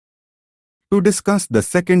To discuss the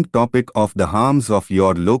second topic of the harms of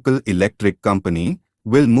your local electric company,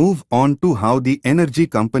 we'll move on to how the energy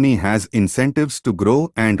company has incentives to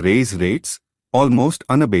grow and raise rates, almost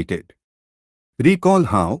unabated. Recall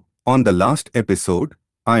how, on the last episode,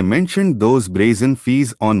 I mentioned those brazen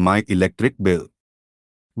fees on my electric bill.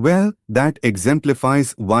 Well, that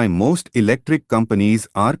exemplifies why most electric companies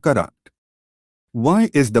are corrupt. Why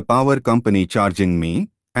is the power company charging me,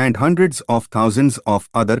 and hundreds of thousands of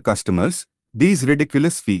other customers, these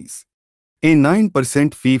ridiculous fees? A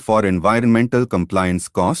 9% fee for environmental compliance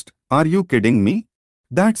cost? Are you kidding me?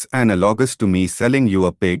 That's analogous to me selling you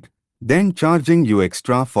a pig, then charging you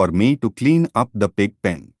extra for me to clean up the pig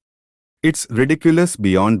pen. It's ridiculous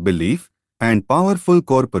beyond belief, and powerful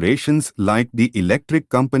corporations like the electric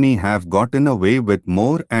company have gotten away with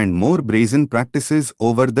more and more brazen practices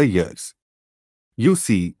over the years. You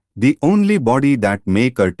see, the only body that may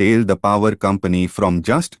curtail the power company from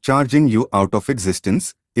just charging you out of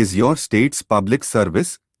existence is your state's Public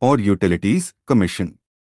Service or Utilities Commission.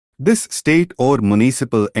 This state or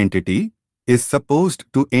municipal entity is supposed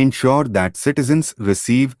to ensure that citizens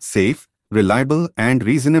receive safe, reliable and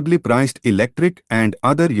reasonably priced electric and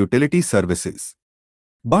other utility services.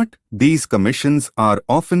 But these commissions are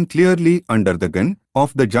often clearly under the gun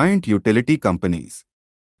of the giant utility companies.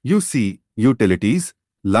 You see, utilities,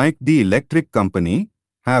 like the electric company,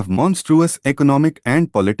 have monstrous economic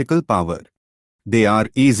and political power. They are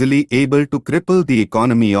easily able to cripple the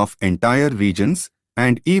economy of entire regions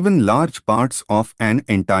and even large parts of an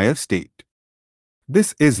entire state.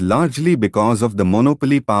 This is largely because of the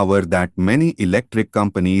monopoly power that many electric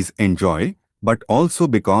companies enjoy, but also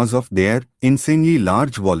because of their insanely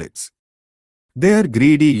large wallets. Their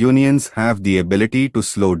greedy unions have the ability to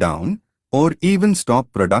slow down or even stop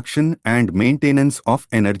production and maintenance of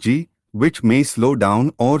energy, which may slow down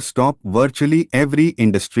or stop virtually every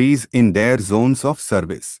industries in their zones of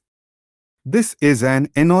service. This is an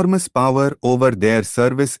enormous power over their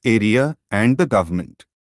service area and the government.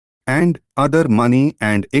 And other money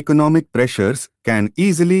and economic pressures can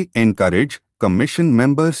easily encourage commission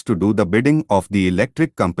members to do the bidding of the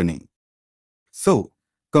electric company. So,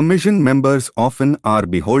 commission members often are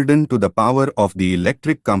beholden to the power of the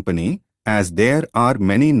electric company, as there are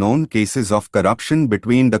many known cases of corruption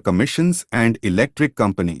between the commissions and electric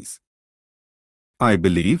companies. I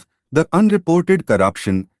believe the unreported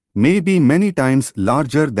corruption may be many times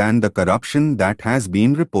larger than the corruption that has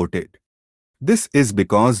been reported. This is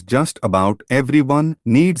because just about everyone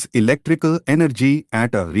needs electrical energy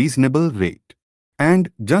at a reasonable rate.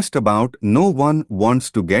 And just about no one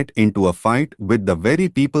wants to get into a fight with the very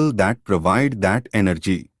people that provide that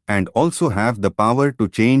energy and also have the power to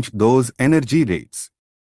change those energy rates.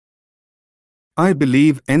 I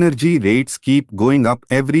believe energy rates keep going up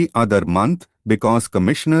every other month because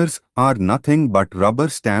commissioners are nothing but rubber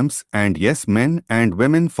stamps and yes men and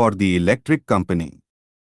women for the electric company.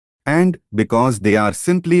 And because they are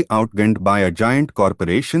simply outgunned by a giant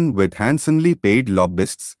corporation with handsomely paid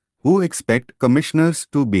lobbyists who expect commissioners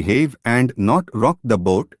to behave and not rock the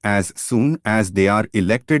boat as soon as they are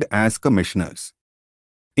elected as commissioners.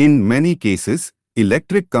 In many cases,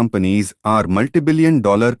 electric companies are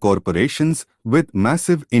multi-billion-dollar corporations with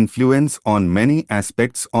massive influence on many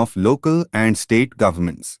aspects of local and state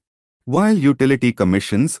governments, while utility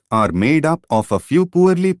commissions are made up of a few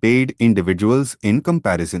poorly paid individuals in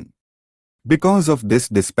comparison. Because of this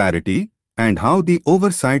disparity and how the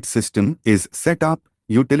oversight system is set up,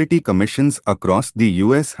 utility commissions across the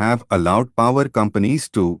US have allowed power companies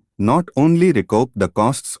to not only recoup the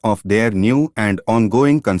costs of their new and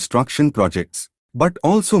ongoing construction projects, but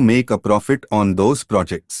also make a profit on those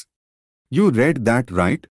projects. You read that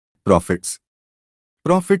right? Profits.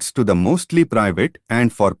 Profits to the mostly private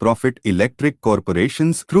and for-profit electric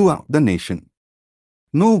corporations throughout the nation.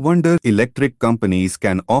 No wonder electric companies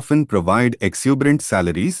can often provide exuberant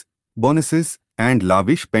salaries, bonuses, and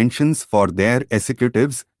lavish pensions for their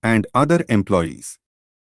executives and other employees.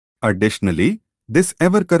 Additionally, this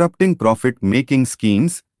ever-corrupting profit-making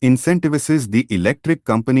schemes incentivizes the electric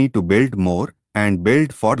company to build more and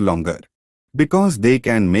build for longer, because they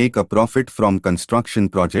can make a profit from construction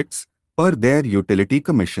projects per their utility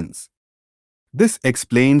commissions. This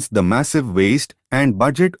explains the massive waste and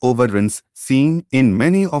budget overruns seen in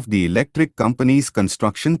many of the electric companies'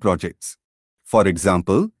 construction projects. For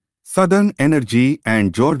example, Southern Energy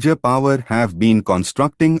and Georgia Power have been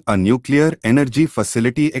constructing a nuclear energy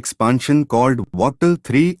facility expansion called Vogtle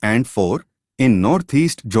 3 and 4 in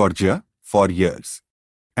northeast Georgia for years.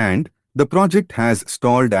 And the project has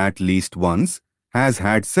stalled at least once, has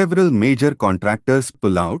had several major contractors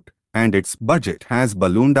pull out, and its budget has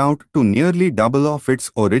ballooned out to nearly double of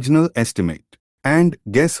its original estimate. And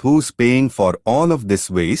guess who's paying for all of this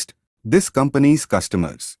waste? This company's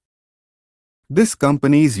customers. This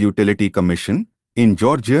company's utility commission, in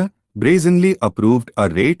Georgia, brazenly approved a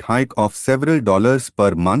rate hike of several dollars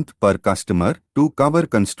per month per customer to cover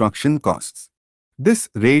construction costs. This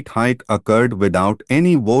rate hike occurred without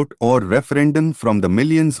any vote or referendum from the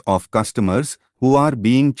millions of customers who are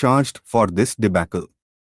being charged for this debacle.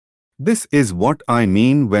 This is what I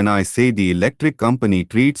mean when I say the electric company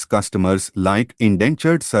treats customers like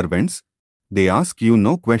indentured servants. They ask you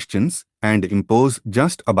no questions and impose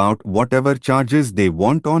just about whatever charges they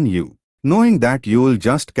want on you, knowing that you'll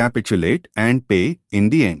just capitulate and pay in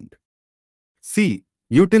the end. See,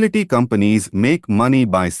 utility companies make money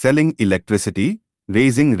by selling electricity,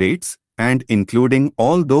 raising rates, and including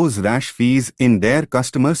all those rash fees in their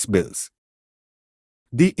customers' bills.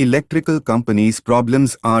 The electrical company's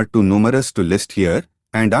problems are too numerous to list here,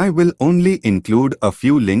 and I will only include a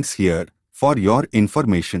few links here for your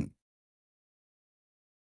information.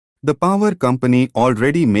 The power company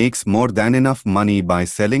already makes more than enough money by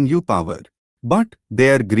selling you power. But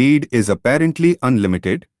their greed is apparently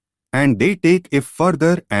unlimited, and they take it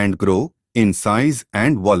further and grow in size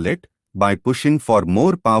and wallet by pushing for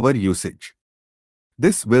more power usage.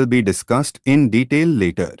 This will be discussed in detail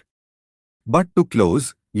later. But to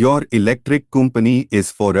close, your electric company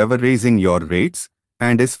is forever raising your rates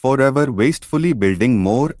and is forever wastefully building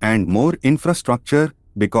more and more infrastructure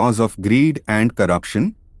because of greed and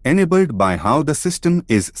corruption, enabled by how the system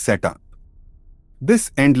is set up.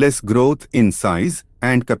 This endless growth in size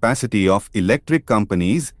and capacity of electric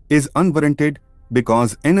companies is unwarranted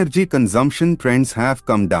because energy consumption trends have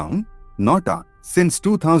come down, not up, since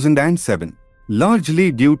 2007,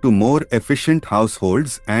 largely due to more efficient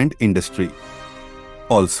households and industry.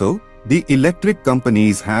 Also, the electric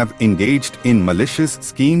companies have engaged in malicious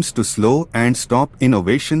schemes to slow and stop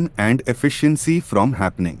innovation and efficiency from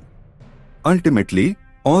happening. Ultimately,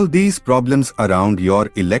 all these problems around your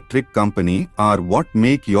electric company are what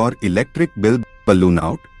make your electric bill balloon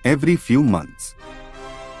out every few months.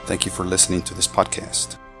 Thank you for listening to this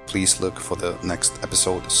podcast. Please look for the next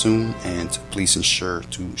episode soon, and please ensure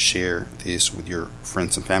to share this with your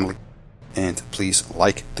friends and family. And please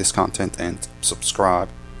like this content and subscribe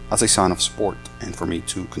as a sign of support and for me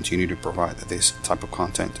to continue to provide this type of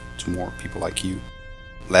content to more people like you.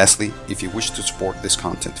 Lastly, if you wish to support this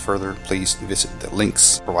content further, please visit the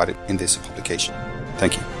links provided in this publication.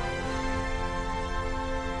 Thank you.